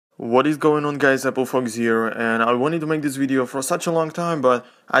What is going on, guys? Apple Fox here, and I wanted to make this video for such a long time, but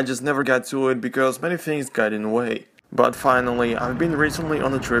I just never got to it because many things got in the way. But finally, I've been recently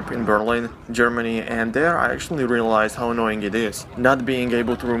on a trip in Berlin, Germany, and there I actually realized how annoying it is, not being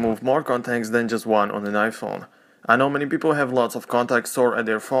able to remove more contacts than just one on an iPhone. I know many people have lots of contacts stored at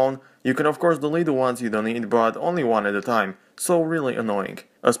their phone. You can of course delete the ones you don't need, but only one at a time, so really annoying.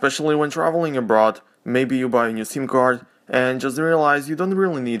 Especially when traveling abroad, maybe you buy a new SIM card, and just realize you don't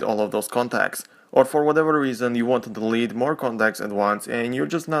really need all of those contacts, or for whatever reason you want to delete more contacts at once and you're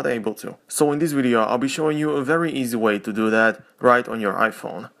just not able to. So in this video I'll be showing you a very easy way to do that right on your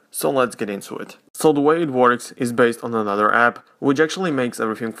iPhone. So let's get into it. So the way it works is based on another app which actually makes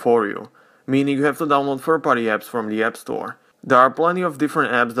everything for you, meaning you have to download third-party apps from the App Store. There are plenty of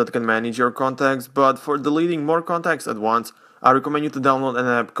different apps that can manage your contacts, but for deleting more contacts at once, I recommend you to download an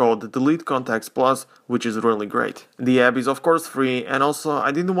app called Delete Contacts Plus, which is really great. The app is of course free, and also I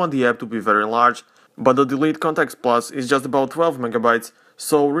didn't want the app to be very large, but the Delete Contacts Plus is just about 12 megabytes,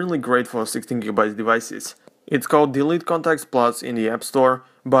 so really great for 16 GB devices. It's called Delete Contacts Plus in the App Store,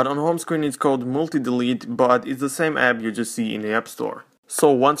 but on home screen it's called Multi-Delete, but it's the same app you just see in the App Store.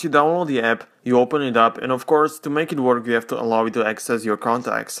 So once you download the app, you open it up, and of course to make it work you have to allow it to access your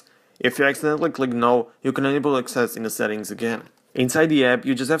contacts. If you accidentally click no, you can enable access in the settings again. Inside the app,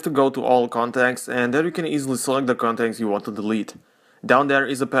 you just have to go to all contacts, and there you can easily select the contacts you want to delete. Down there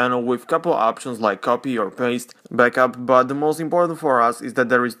is a panel with couple options like copy or paste, backup, but the most important for us is that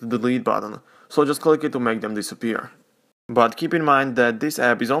there is the delete button, so just click it to make them disappear. But keep in mind that this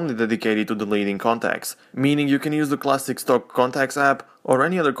app is only dedicated to deleting contacts, meaning you can use the classic stock contacts app or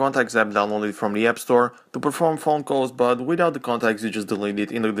any other contacts app downloaded from the App Store to perform phone calls, but without the contacts you just delete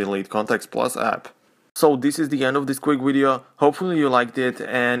it in the Delete Contacts Plus app. So this is the end of this quick video. Hopefully you liked it,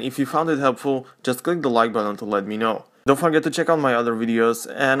 and if you found it helpful, just click the like button to let me know. Don't forget to check out my other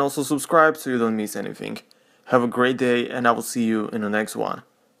videos and also subscribe so you don't miss anything. Have a great day, and I will see you in the next one.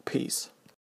 Peace.